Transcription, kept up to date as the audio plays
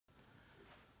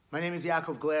My name is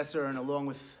Yaakov Glasser, and along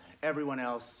with everyone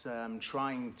else, I'm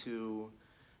trying to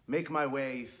make my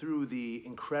way through the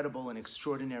incredible and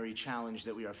extraordinary challenge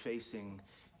that we are facing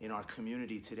in our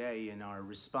community today in our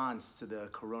response to the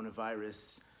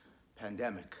coronavirus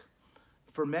pandemic.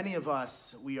 For many of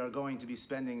us, we are going to be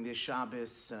spending this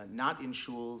Shabbos not in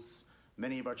shuls.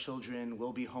 Many of our children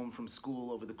will be home from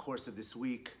school over the course of this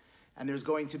week, and there's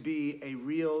going to be a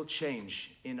real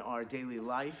change in our daily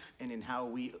life and in how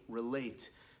we relate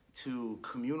to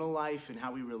communal life and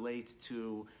how we relate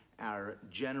to our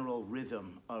general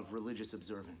rhythm of religious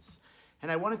observance. And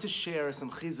I wanted to share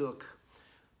some Chizuk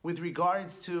with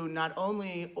regards to not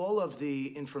only all of the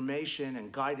information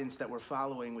and guidance that we're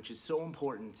following, which is so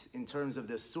important in terms of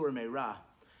the Sur Meirah,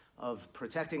 of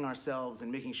protecting ourselves and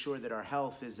making sure that our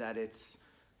health is at its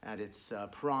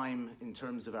prime in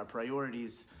terms of our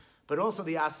priorities, but also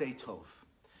the Aseh Tov.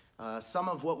 Some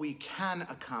of what we can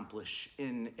accomplish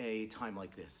in a time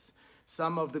like this,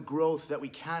 some of the growth that we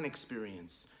can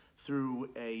experience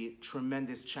through a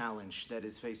tremendous challenge that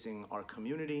is facing our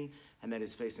community and that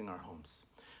is facing our homes.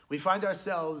 We find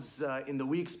ourselves in the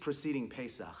weeks preceding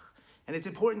Pesach, and it's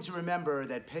important to remember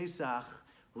that Pesach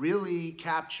really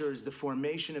captures the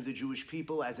formation of the Jewish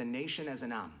people as a nation, as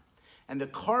an Am, and the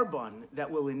carbon that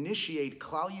will initiate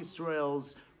Klal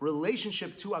Yisrael's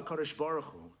relationship to HaKadosh Baruch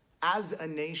Hu as a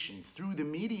nation, through the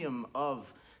medium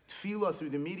of Tefilah,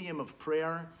 through the medium of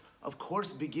prayer, of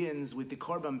course begins with the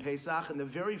Korban Pesach, and the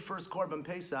very first Korban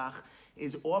Pesach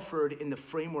is offered in the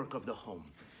framework of the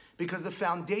home. Because the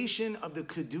foundation of the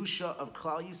Kedusha of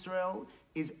Klal Yisrael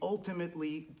is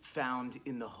ultimately found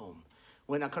in the home.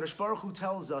 When HaKadosh Baruch Hu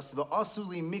tells us, V'asu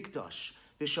li mikdash,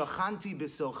 v'shachanti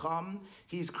b'socham,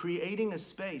 he's creating a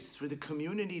space for the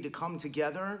community to come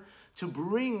together to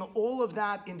bring all of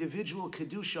that individual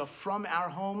Kedusha from our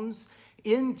homes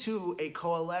into a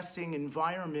coalescing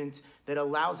environment that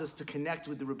allows us to connect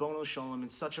with the Ribbono Shalom in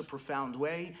such a profound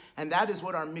way. And that is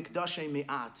what our Mikdashei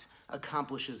Me'at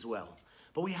accomplishes well.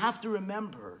 But we have to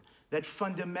remember that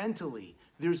fundamentally,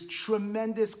 there's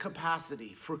tremendous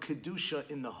capacity for Kedusha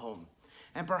in the home.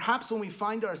 And perhaps when we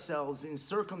find ourselves in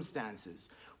circumstances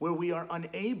where we are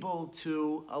unable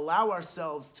to allow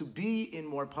ourselves to be in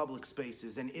more public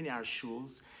spaces and in our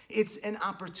shuls, it's an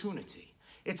opportunity.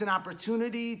 It's an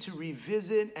opportunity to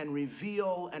revisit and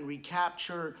reveal and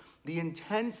recapture the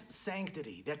intense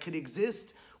sanctity that could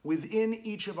exist within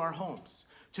each of our homes,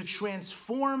 to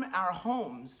transform our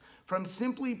homes from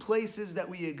simply places that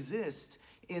we exist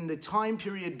in the time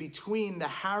period between the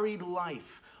harried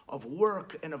life of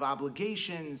work and of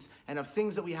obligations and of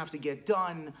things that we have to get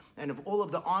done and of all of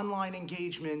the online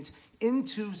engagement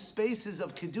into spaces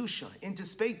of Kedusha, into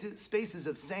spaces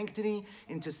of sanctity,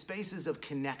 into spaces of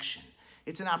connection.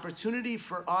 It's an opportunity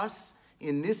for us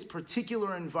in this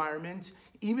particular environment,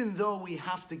 even though we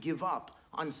have to give up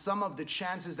on some of the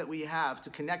chances that we have to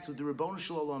connect with the Ribbono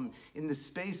Shalom in the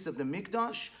space of the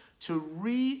Mikdash, to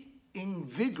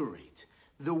reinvigorate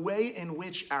the way in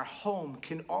which our home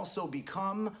can also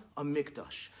become a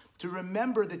mikdash. To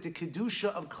remember that the Kedusha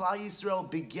of Klal Yisrael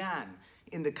began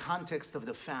in the context of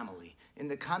the family, in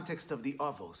the context of the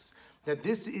Avos. That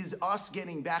this is us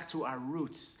getting back to our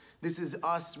roots. This is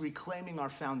us reclaiming our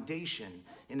foundation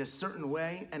in a certain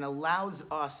way and allows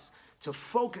us to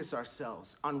focus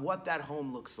ourselves on what that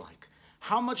home looks like.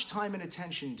 How much time and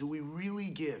attention do we really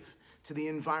give to the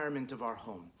environment of our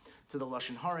home? To the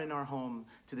Lashon Hara in our home,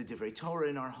 to the Divrei Torah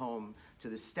in our home, to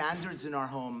the standards in our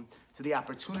home, to the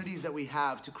opportunities that we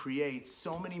have to create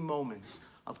so many moments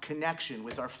of connection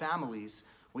with our families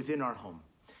within our home.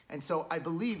 And so I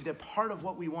believe that part of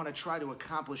what we want to try to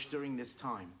accomplish during this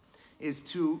time is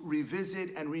to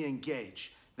revisit and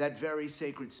re-engage that very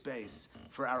sacred space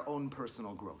for our own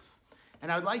personal growth.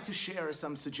 And I'd like to share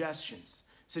some suggestions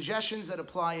that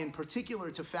apply in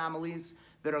particular to families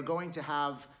that are going to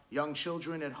have young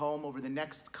children at home over the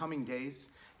next coming days.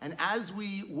 And as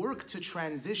we work to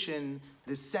transition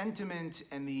the sentiment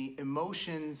and the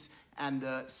emotions and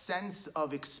the sense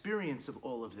of experience of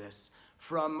all of this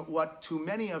from what to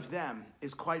many of them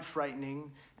is quite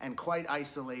frightening and quite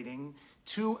isolating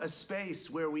to a space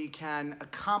where we can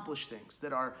accomplish things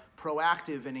that are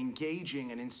proactive and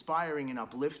engaging and inspiring and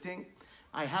uplifting,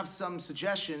 I have some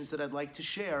suggestions that I'd like to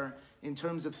share in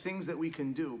terms of things that we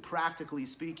can do, practically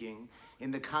speaking, in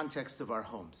the context of our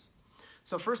homes.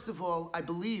 So first of all, I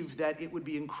believe that it would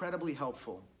be incredibly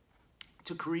helpful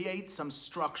to create some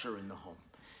structure in the home.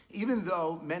 Even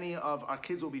though many of our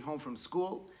kids will be home from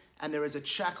school and there is a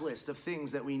checklist of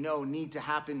things that we know need to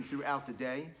happen throughout the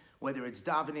day, whether it's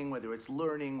davening, whether it's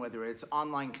learning, whether it's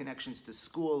online connections to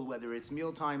school, whether it's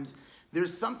meal times,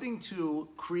 There's something to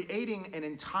creating an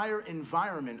entire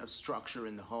environment of structure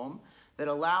in the home that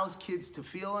allows kids to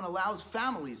feel and allows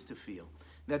families to feel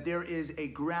that there is a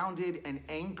grounded and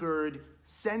anchored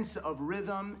sense of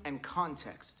rhythm and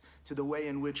context to the way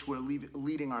in which we're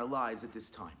leading our lives at this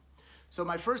time. So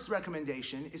my first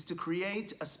recommendation is to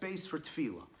create a space for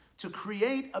Tefilah, to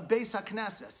create a Beis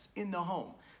HaKnesses in the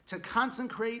home, to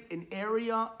consecrate an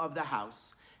area of the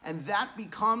house, and that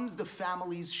becomes the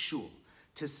family's shul.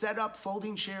 To set up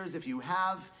folding chairs if you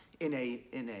have in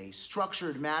a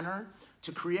structured manner,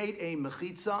 to create a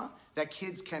mechitza that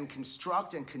kids can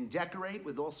construct and can decorate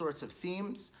with all sorts of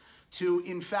themes, to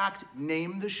in fact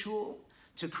name the shul,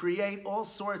 to create all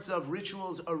sorts of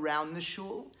rituals around the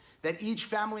shul, that each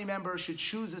family member should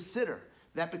choose a sitter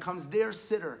that becomes their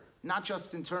sitter, not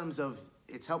just in terms of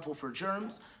it's helpful for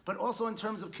germs, but also in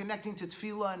terms of connecting to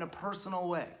Tefilah in a personal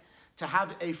way. To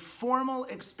have a formal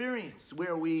experience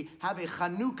where we have a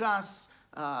Chanukas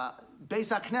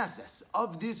Beis HaKnesses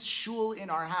of this shul in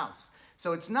our house.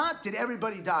 So it's not, did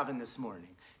everybody daven this morning?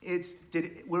 It's,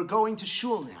 we're going to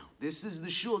shul now. This is the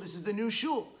shul, this is the new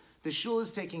shul. The shul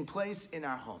is taking place in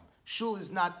our home. Shul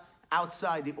is not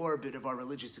outside the orbit of our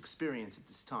religious experience at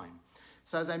this time.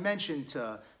 So as I mentioned,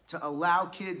 to allow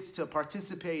kids to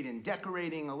participate in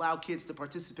decorating, allow kids to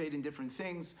participate in different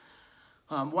things.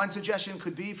 One suggestion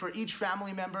could be for each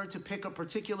family member to pick a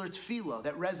particular tefilah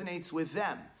that resonates with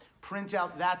them. Print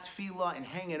out that tefilah and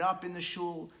hang it up in the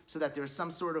shul so that there's some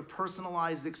sort of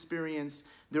personalized experience.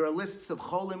 There are lists of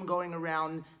cholim going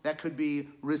around that could be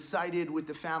recited with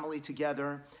the family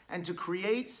together, and to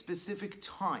create specific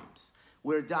times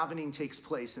where davening takes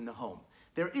place in the home.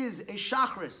 There is a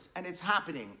shachris, and it's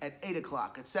happening at 8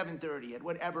 o'clock, at 7:30, at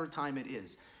whatever time it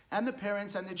is. And the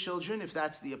parents and the children, if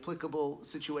that's the applicable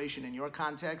situation in your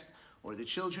context, or the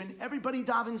children, everybody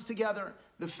davens together.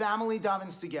 The family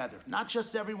davens together. Not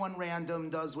just everyone random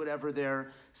does whatever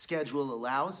their schedule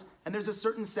allows. And there's a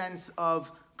certain sense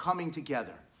of coming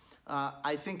together.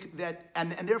 I think that,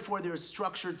 and therefore there's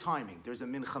structured timing. There's a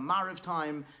mincha mariv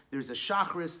time, there's a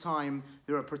shachris time,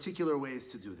 there are particular ways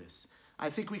to do this. I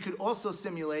think we could also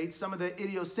simulate some of the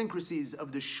idiosyncrasies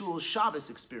of the shul Shabbos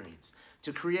experience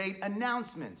to create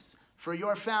announcements for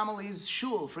your family's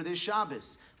shul for this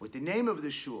Shabbos, with the name of the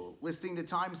shul, listing the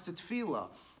times to Tefilah,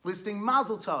 listing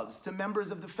mazel tovs to members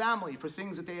of the family for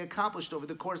things that they accomplished over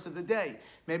the course of the day.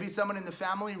 Maybe someone in the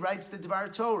family writes the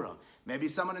Dvar Torah. Maybe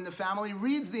someone in the family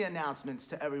reads the announcements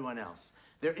to everyone else.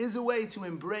 There is a way to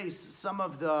embrace some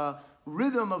of the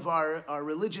rhythm of our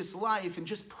religious life and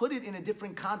just put it in a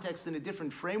different context, in a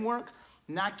different framework,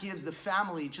 and that gives the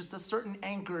family just a certain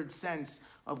anchored sense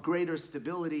of greater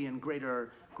stability and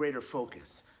greater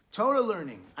focus. Torah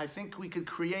learning, I think we could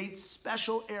create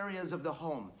special areas of the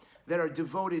home that are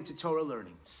devoted to Torah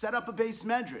learning. Set up a base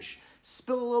medrash,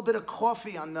 spill a little bit of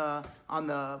coffee on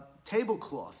the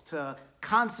tablecloth to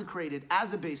consecrate it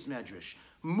as a base medrash.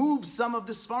 Move some of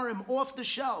the Sfarim off the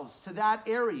shelves to that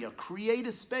area. Create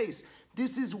a space.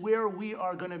 This is where we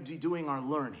are going to be doing our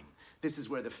learning. This is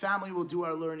where the family will do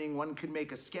our learning. One could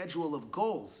make a schedule of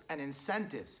goals and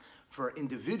incentives for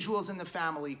individuals in the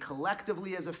family,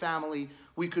 collectively as a family.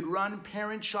 We could run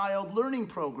parent-child learning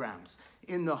programs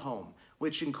in the home,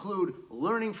 which include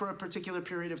learning for a particular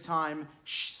period of time,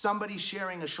 somebody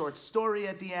sharing a short story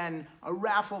at the end, a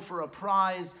raffle for a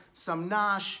prize, some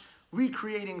nash,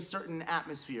 recreating certain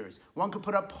atmospheres. One could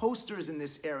put up posters in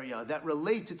this area that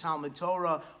relate to Talmud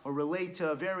Torah or relate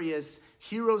to various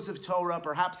heroes of Torah,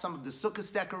 perhaps some of the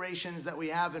Sukkot decorations that we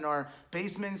have in our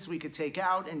basements we could take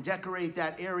out and decorate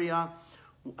that area.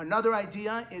 Another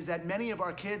idea is that many of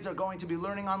our kids are going to be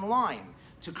learning online,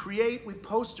 to create with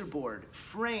poster board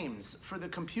frames for the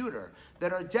computer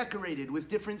that are decorated with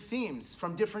different themes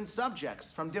from different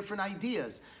subjects, from different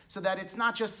ideas, so that it's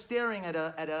not just staring at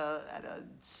a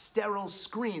sterile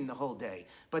screen the whole day,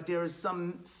 but there's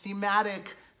some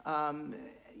thematic,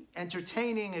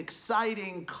 entertaining,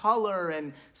 exciting color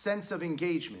and sense of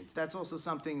engagement. That's also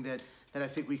something that I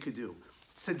think we could do.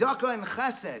 Tzedakah and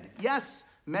chesed. Yes,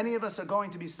 many of us are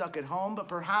going to be stuck at home, but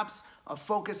perhaps a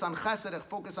focus on chesed, a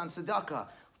focus on tzedakah.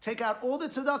 Take out all the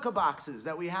tzedakah boxes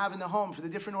that we have in the home for the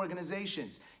different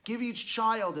organizations. Give each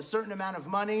child a certain amount of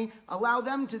money. Allow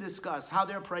them to discuss how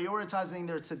they're prioritizing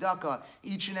their tzedakah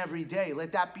each and every day.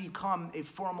 Let that become a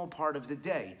formal part of the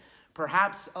day.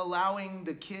 Perhaps allowing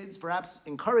the kids, perhaps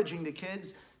encouraging the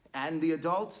kids and the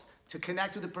adults to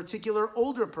connect with a particular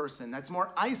older person that's more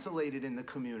isolated in the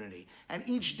community. And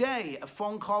each day, a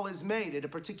phone call is made at a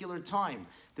particular time.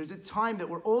 There's a time that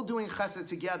we're all doing chesed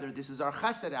together. This is our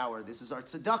chesed hour. This is our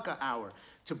tzedakah hour,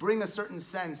 to bring a certain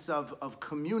sense of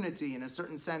community and a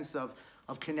certain sense of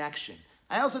connection.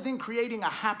 I also think creating a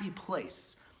happy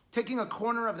place, taking a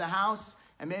corner of the house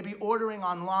and maybe ordering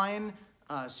online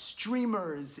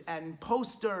streamers and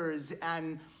posters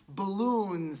and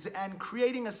balloons and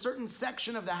creating a certain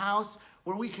section of the house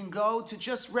where we can go to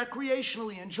just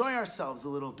recreationally enjoy ourselves a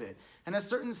little bit, and a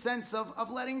certain sense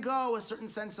of letting go, a certain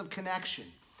sense of connection,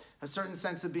 a certain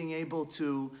sense of being able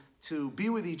to be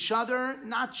with each other,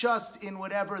 not just in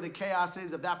whatever the chaos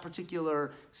is of that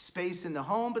particular space in the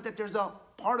home, but that there's a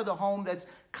part of the home that's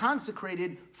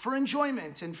consecrated for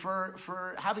enjoyment and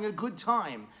for having a good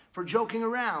time, for joking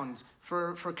around,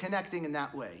 for connecting in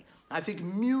that way. I think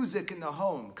music in the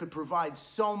home could provide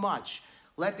so much.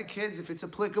 Let the kids, if it's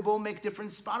applicable, make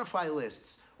different Spotify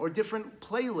lists or different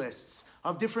playlists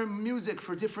of different music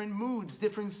for different moods,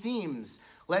 different themes.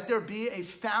 Let there be a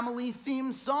family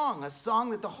theme song, a song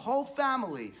that the whole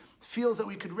family feels that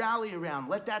we could rally around.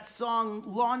 Let that song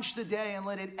launch the day and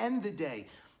let it end the day.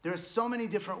 There are so many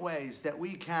different ways that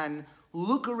we can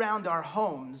look around our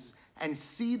homes and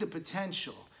see the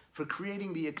potential for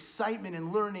creating the excitement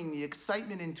in learning, the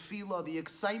excitement in Tefilah, the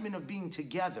excitement of being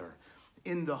together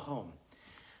in the home.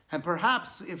 And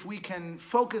perhaps if we can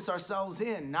focus ourselves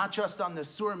in, not just on the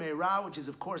Sur Meirah, which is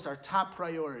of course our top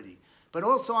priority, but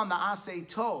also on the Asay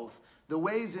Tov, the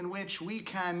ways in which we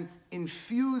can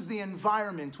infuse the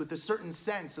environment with a certain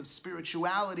sense of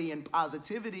spirituality and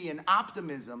positivity and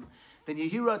optimism, then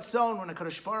Yehi Ratzon, when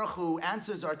HaKadosh Baruch Hu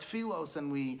answers our tefillos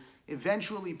and we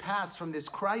eventually pass from this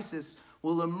crisis,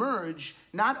 will emerge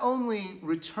not only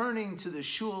returning to the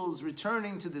shuls,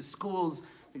 returning to the schools,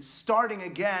 starting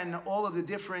again all of the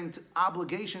different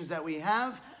obligations that we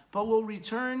have, but will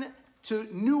return to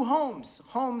new homes,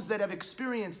 homes that have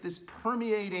experienced this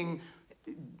permeating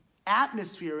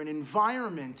atmosphere, an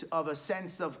environment of a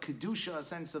sense of kedusha, a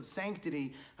sense of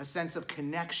sanctity, a sense of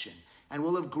connection, and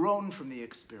will have grown from the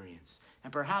experience.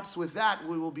 And perhaps with that,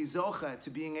 we will be zocha to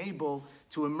being able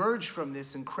to emerge from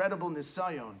this incredible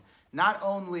nisayon, not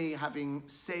only having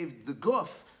saved the guf,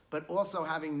 but also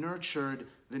having nurtured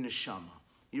the neshama.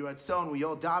 Yiratzon, we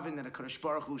all daven that HaKadosh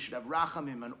Baruch Hu should have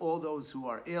rachamim on all those who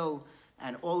are ill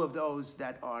and all of those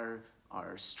that are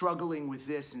struggling with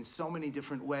this in so many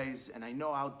different ways. And I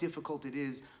know how difficult it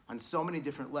is on so many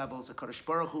different levels. HaKadosh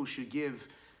Baruch Hu should give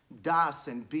das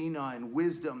and bina and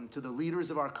wisdom to the leaders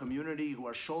of our community who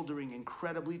are shouldering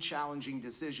incredibly challenging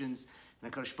decisions.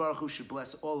 And HaKadosh Baruch Hu should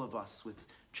bless all of us with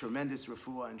tremendous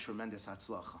refuah and tremendous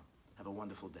hatzlacha. Have a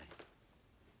wonderful day.